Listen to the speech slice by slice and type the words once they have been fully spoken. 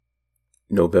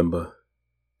November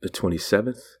the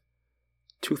 27th,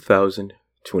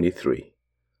 2023.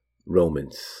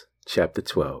 Romans chapter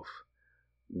 12.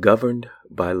 Governed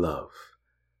by love.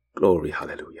 Glory,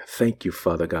 hallelujah. Thank you,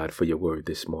 Father God, for your word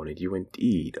this morning. You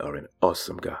indeed are an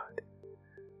awesome God.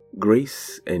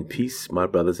 Grace and peace, my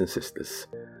brothers and sisters.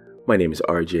 My name is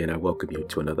RJ, and I welcome you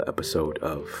to another episode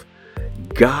of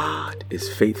God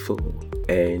is Faithful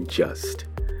and Just,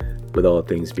 with all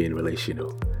things being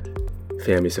relational.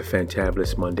 Family, it's a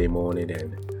fantabulous Monday morning,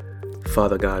 and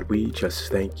Father God, we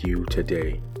just thank you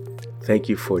today. Thank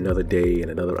you for another day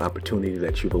and another opportunity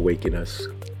that you've awakened us.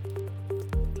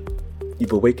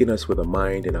 You've awakened us with a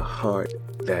mind and a heart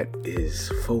that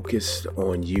is focused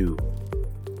on you,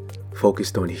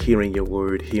 focused on hearing your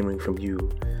word, hearing from you,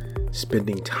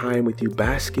 spending time with you,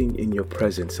 basking in your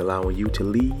presence, allowing you to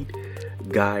lead,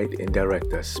 guide, and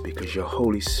direct us because your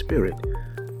Holy Spirit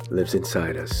lives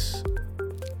inside us.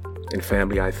 And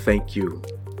family, I thank you.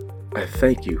 I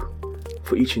thank you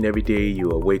for each and every day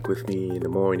you awake with me in the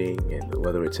morning, and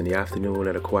whether it's in the afternoon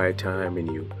at a quiet time,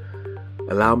 and you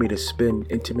allow me to spend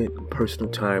intimate and personal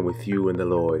time with you and the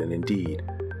Lord. And indeed,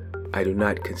 I do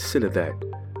not consider that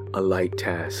a light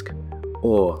task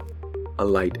or a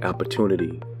light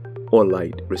opportunity or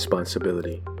light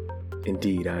responsibility.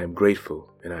 Indeed, I am grateful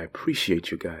and I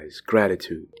appreciate you guys.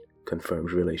 Gratitude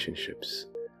confirms relationships.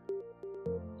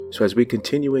 So as we're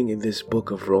continuing in this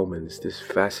book of Romans, this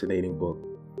fascinating book,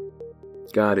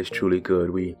 God is truly good.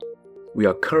 We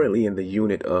are currently in the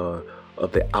unit of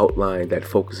the outline that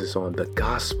focuses on the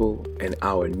gospel and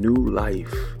our new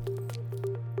life.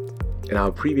 In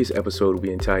our previous episode,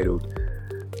 we entitled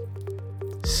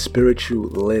Spiritual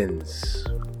Lens,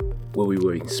 where we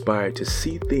were inspired to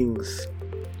see things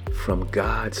from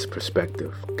God's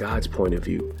perspective, God's point of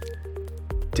view.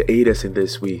 To aid us in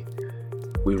this, we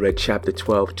read chapter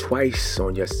 12 twice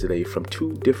on yesterday from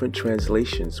two different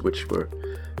translations, which were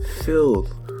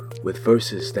filled with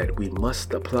verses that we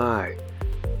must apply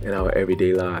in our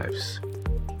everyday lives.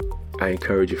 I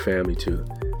encourage your family to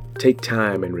take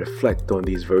time and reflect on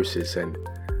these verses and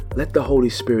let the Holy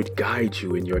Spirit guide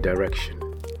you in your direction.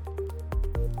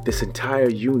 This entire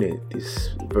unit,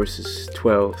 these verses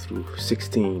 12 through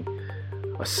 16,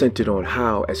 are centered on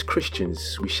how, as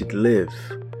Christians, we should live,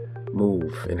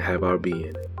 move, and have our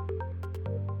being.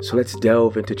 So let's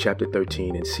delve into chapter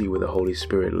 13 and see where the Holy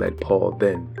Spirit led Paul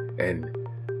then and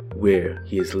where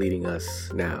he is leading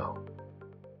us now.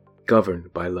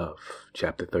 Governed by love,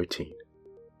 chapter 13.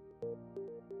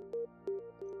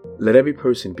 Let every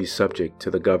person be subject to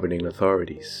the governing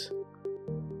authorities,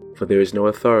 for there is no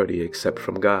authority except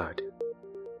from God,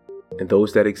 and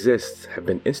those that exist have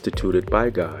been instituted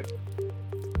by God.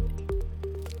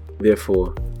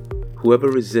 Therefore, whoever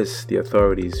resists the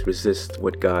authorities resists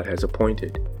what God has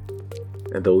appointed,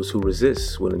 and those who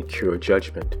resist will incur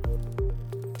judgment.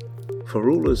 For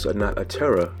rulers are not a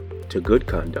terror to good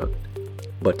conduct,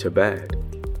 but to bad.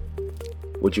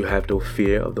 Would you have no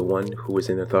fear of the one who is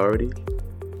in authority?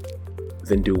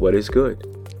 Then do what is good,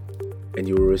 and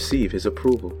you will receive his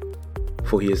approval,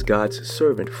 for he is God's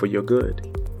servant for your good.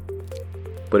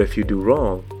 But if you do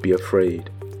wrong, be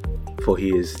afraid, for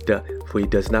he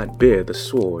does not bear the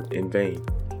sword in vain.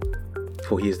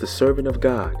 For he is the servant of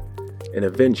God, an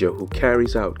avenger who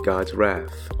carries out God's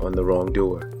wrath on the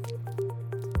wrongdoer.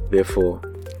 Therefore,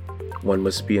 one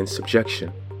must be in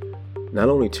subjection, not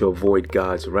only to avoid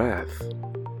God's wrath,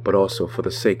 but also for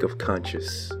the sake of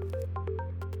conscience.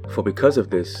 For because of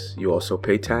this, you also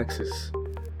pay taxes.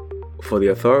 For the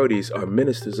authorities are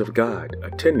ministers of God,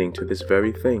 attending to this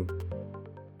very thing.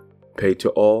 Pay to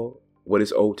all what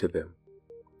is owed to them.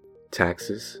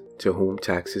 Taxes, to whom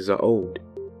taxes are owed.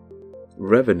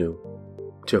 Revenue,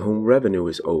 to whom revenue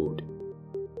is owed.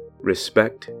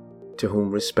 Respect, to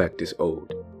whom respect is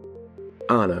owed.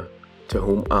 Honor, to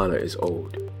whom honor is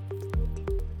owed.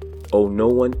 Owe no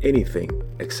one anything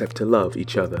except to love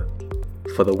each other,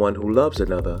 for the one who loves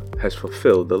another has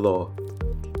fulfilled the law.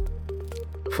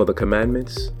 For the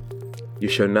commandments, you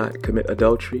shall not commit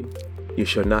adultery, you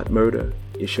shall not murder,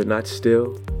 you shall not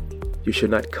steal, you shall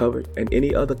not covet, and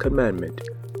any other commandment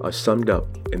are summed up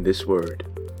in this word: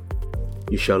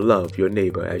 you shall love your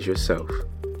neighbor as yourself.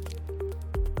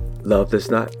 Love does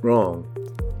not wrong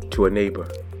to a neighbor.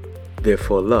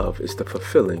 Therefore, love is the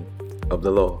fulfilling of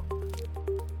the law.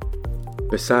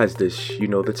 Besides this, you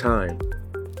know the time,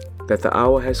 that the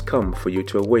hour has come for you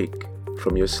to awake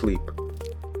from your sleep.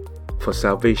 For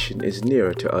salvation is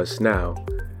nearer to us now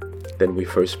than we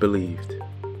first believed.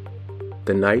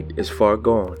 The night is far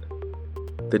gone,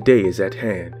 the day is at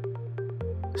hand.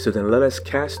 So then let us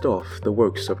cast off the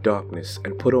works of darkness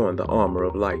and put on the armor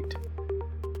of light.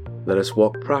 Let us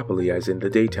walk properly as in the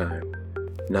daytime,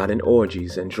 not in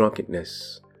orgies and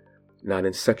drunkenness, not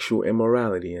in sexual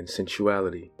immorality and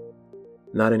sensuality,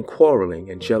 not in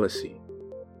quarreling and jealousy.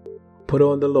 Put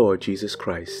on the Lord Jesus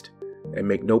Christ and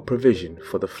make no provision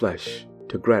for the flesh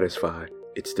to gratify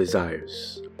its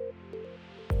desires.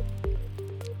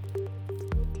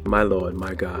 My Lord,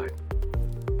 my God,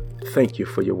 thank you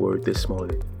for your word this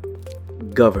morning.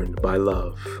 Governed by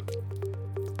love.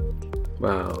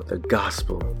 Wow, the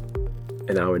gospel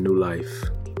in our new life.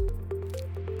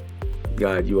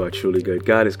 God, you are truly good.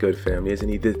 God is good, family, isn't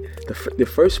he? The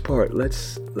first part,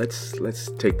 let's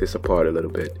take this apart a little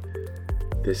bit.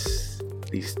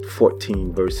 These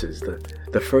 14 verses.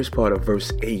 The first part of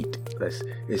verse 8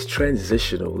 is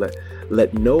transitional.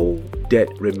 Let no debt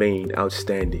remain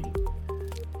outstanding.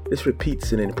 This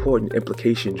repeats an important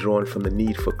implication drawn from the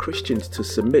need for Christians to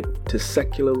submit to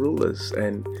secular rulers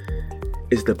and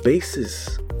is the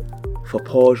basis for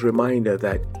Paul's reminder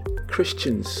that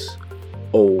Christians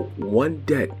owe one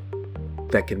debt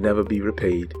that can never be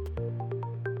repaid: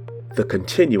 the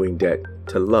continuing debt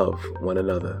to love one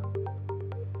another.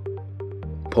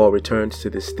 Paul returns to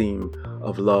this theme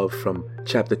of love from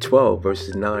chapter 12,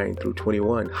 verses 9 through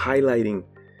 21, highlighting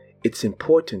its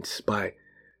importance by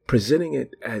presenting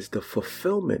it as the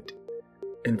fulfillment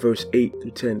in verse 8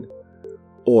 through 10,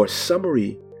 or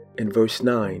summary in verse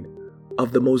 9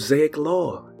 of the Mosaic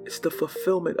Law. It's the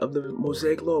fulfillment of the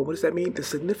Mosaic Law. What does that mean? The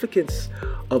significance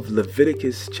of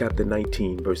Leviticus chapter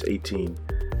 19, verse 18,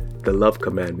 the love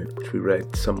commandment, which we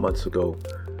read some months ago,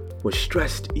 was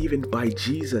stressed even by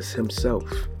Jesus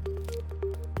himself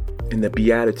in the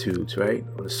Beatitudes, right?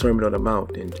 On the Sermon on the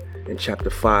Mount in chapter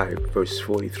 5, verse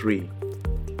 43.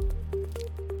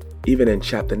 Even in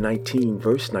chapter 19,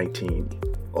 verse 19,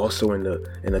 also in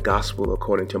the Gospel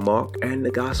according to Mark and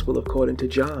the Gospel according to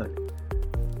John.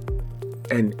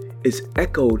 And is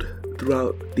echoed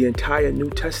throughout the entire New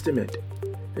Testament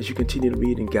as you continue to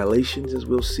read in Galatians, as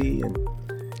we'll see, and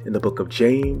in the book of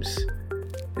James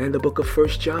and the book of 1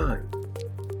 John.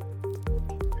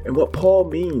 And what Paul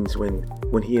means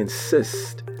when he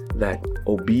insists that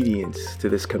obedience to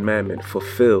this commandment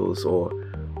fulfills or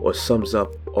sums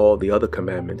up all the other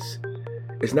commandments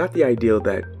is not the ideal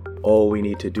that all we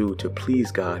need to do to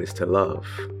please God is to love,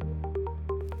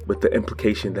 with the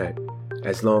implication that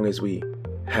as long as we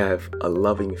have a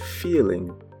loving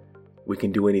feeling, we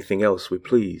can do anything else we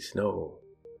please. No.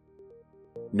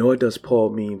 Nor does Paul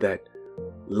mean that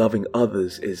loving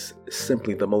others is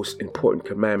simply the most important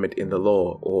commandment in the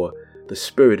law, or the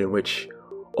spirit in which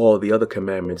all the other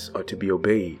commandments are to be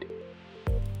obeyed.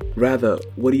 Rather,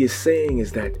 what he is saying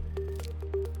is that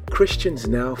Christians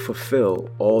now fulfill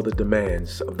all the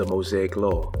demands of the Mosaic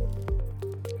Law,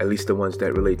 at least the ones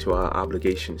that relate to our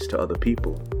obligations to other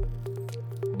people,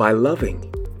 by loving.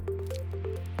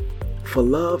 For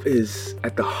love is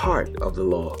at the heart of the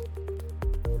law.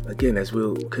 Again, as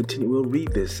we'll continue, we'll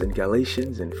read this in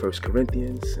Galatians and 1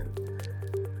 Corinthians.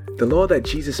 And the law that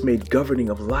Jesus made governing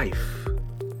of life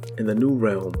in the new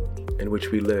realm in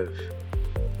which we live.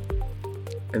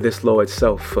 And this law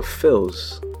itself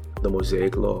fulfills the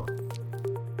Mosaic Law.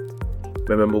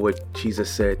 Remember what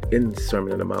Jesus said in the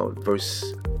Sermon on the Mount,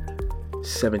 verse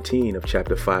 17 of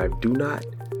chapter 5. Do not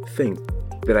think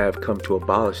that I have come to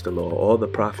abolish the law or the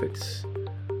prophets.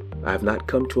 I have not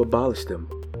come to abolish them,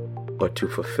 but to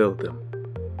fulfill them.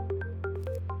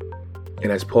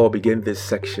 And as Paul begins this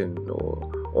section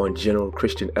on general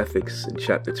Christian ethics in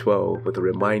chapter 12 with a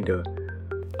reminder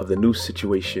of the new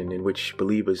situation in which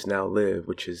believers now live,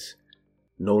 which is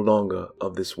no longer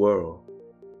of this world,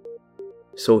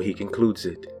 so he concludes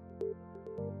it.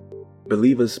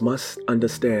 Believers must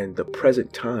understand the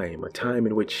present time, a time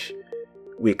in which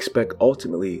we expect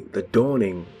ultimately the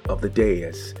dawning of the day,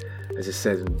 as it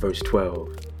says in verse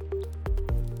 12.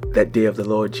 That day of the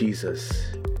Lord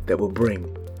Jesus that will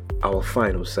bring our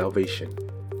final salvation.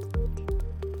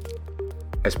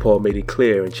 As Paul made it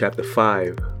clear in chapter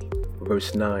 5,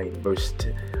 verse 9,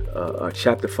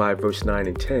 chapter 5, verse 9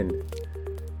 and 10,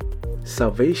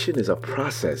 salvation is a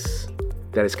process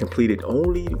that is completed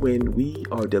only when we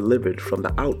are delivered from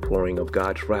the outpouring of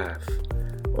God's wrath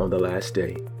on the last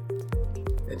day.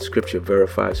 And Scripture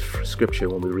verifies Scripture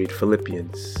when we read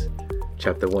Philippians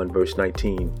chapter 1, verse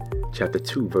 19, chapter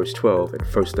 2, verse 12, and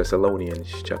 1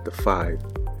 Thessalonians chapter 5,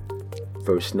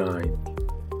 verse 9.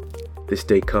 This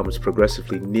day comes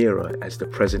progressively nearer as the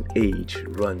present age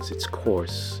runs its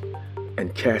course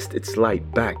and casts its light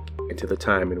back into the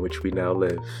time in which we now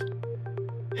live.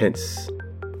 Hence,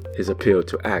 his appeal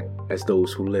to act as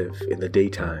those who live in the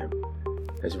daytime,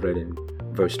 as read in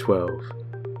verse 12,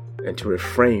 and to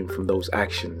refrain from those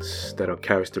actions that are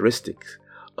characteristic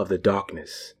of the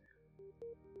darkness,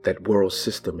 that world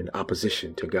system in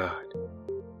opposition to God.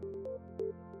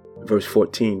 Verse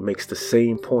 14 makes the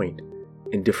same point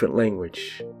in different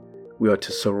language. We are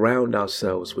to surround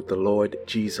ourselves with the Lord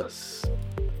Jesus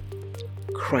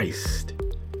Christ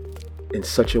in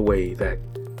such a way that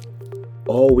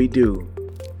all we do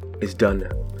is done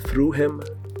through Him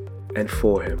and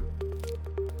for Him.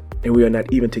 And we are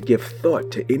not even to give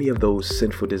thought to any of those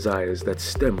sinful desires that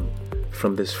stem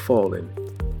from this fallen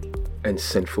and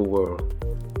sinful world.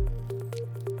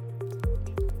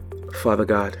 Father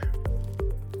God,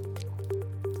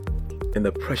 in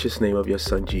the precious name of your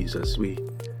Son Jesus,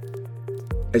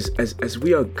 as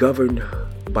we are governed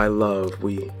by love,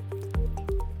 we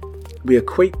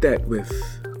equate that with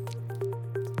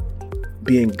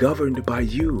being governed by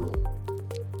you.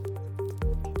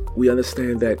 We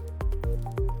understand that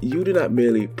you do not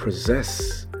merely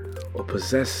possess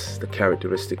the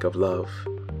characteristic of love,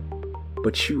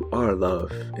 but you are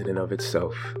love in and of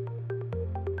itself.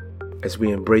 As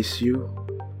we embrace you,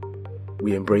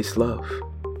 we embrace love.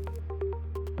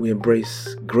 We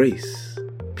embrace grace,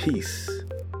 peace.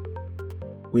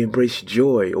 We embrace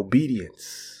joy,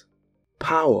 obedience,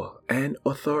 power, and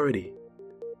authority.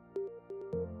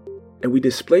 And we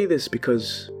display this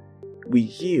because we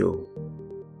yield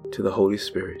to the Holy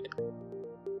Spirit.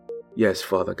 Yes,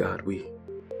 Father God,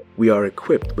 we are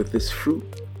equipped with this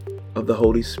fruit of the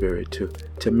Holy Spirit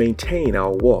to maintain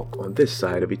our walk on this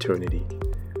side of eternity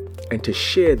and to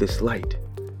share this light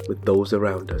with those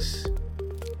around us,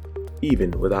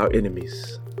 even with our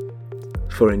enemies.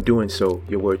 For in doing so,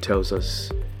 your word tells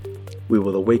us we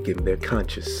will awaken their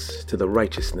conscience to the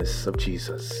righteousness of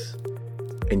Jesus,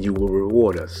 and you will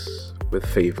reward us with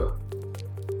favor.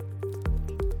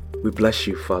 We bless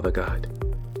you, Father God.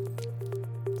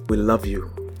 We love you.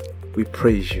 We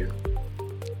praise you.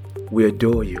 We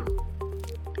adore you.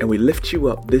 And we lift you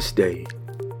up this day.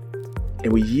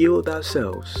 And we yield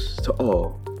ourselves to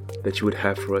all that you would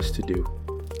have for us to do.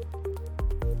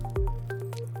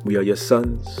 We are your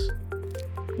sons.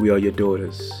 We are your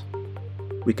daughters.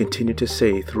 We continue to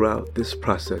say throughout this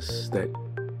process that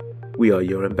we are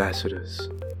your ambassadors.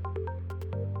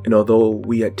 And although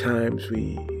we at times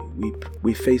we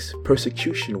face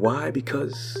persecution, why?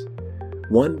 Because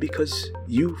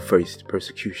you faced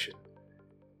persecution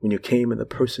when you came in the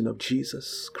person of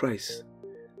Jesus Christ,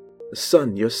 the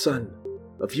Son, your Son,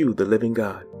 of you, the living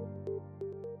God.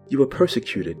 You were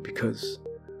persecuted because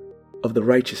of the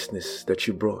righteousness that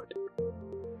you brought,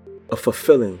 of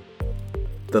fulfilling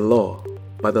the law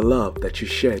by the love that you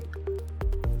shed.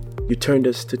 You turned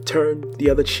us to turn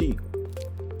the other cheek,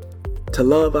 to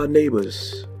love our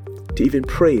neighbors, to even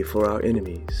pray for our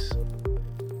enemies.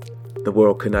 The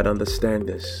world cannot understand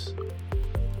this.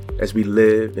 As we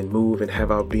live and move and have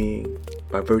our being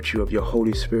by virtue of your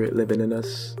Holy Spirit living in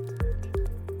us,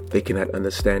 they cannot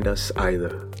understand us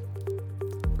either.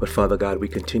 But Father God, we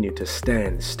continue to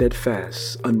stand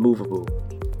steadfast, unmovable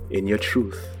in your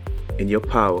truth, in your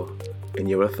power, in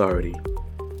your authority,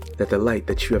 that the light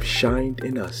that you have shined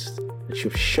in us, that you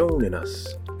have shown in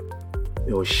us,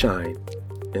 it will shine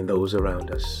in those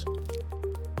around us.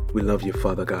 We love you,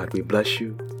 Father God. We bless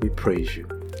you. We praise you.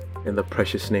 In the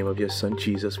precious name of your Son,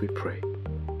 Jesus, we pray.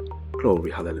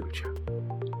 Glory, hallelujah.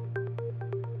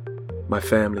 My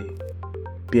family,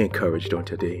 be encouraged on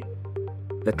today.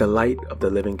 Let the light of the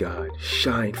living God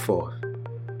shine forth,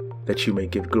 that you may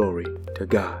give glory to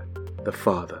God, the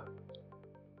Father.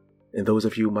 And those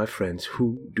of you, my friends,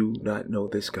 who do not know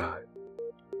this God,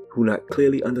 who not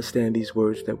clearly understand these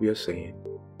words that we are saying,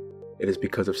 it is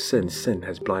because of sin. Sin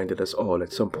has blinded us all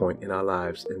at some point in our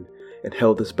lives and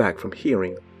held us back from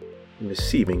hearing and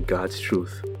receiving God's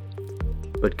truth.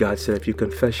 But God said if you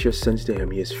confess your sins to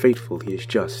Him, He is faithful, He is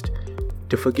just,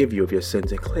 to forgive you of your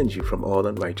sins and cleanse you from all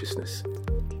unrighteousness.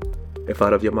 If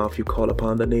out of your mouth you call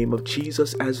upon the name of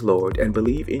Jesus as Lord and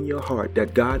believe in your heart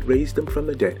that God raised Him from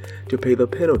the dead to pay the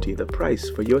penalty, the price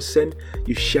for your sin,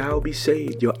 you shall be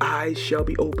saved. Your eyes shall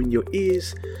be opened, your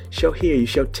ears shall hear, you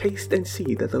shall taste and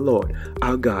see that the Lord,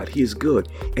 our God, He is good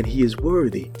and He is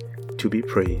worthy to be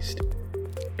praised.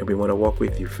 And we want to walk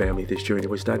with you, family. This journey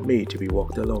was not made to be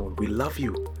walked alone. We love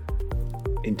you.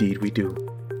 Indeed we do.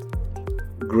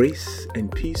 Grace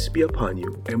and peace be upon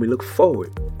you, and we look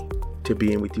forward to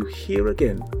being with you here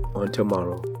again on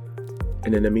tomorrow.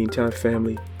 And in the meantime,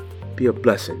 family, be a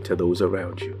blessing to those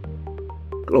around you.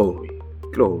 Glory,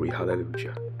 glory,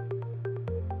 hallelujah.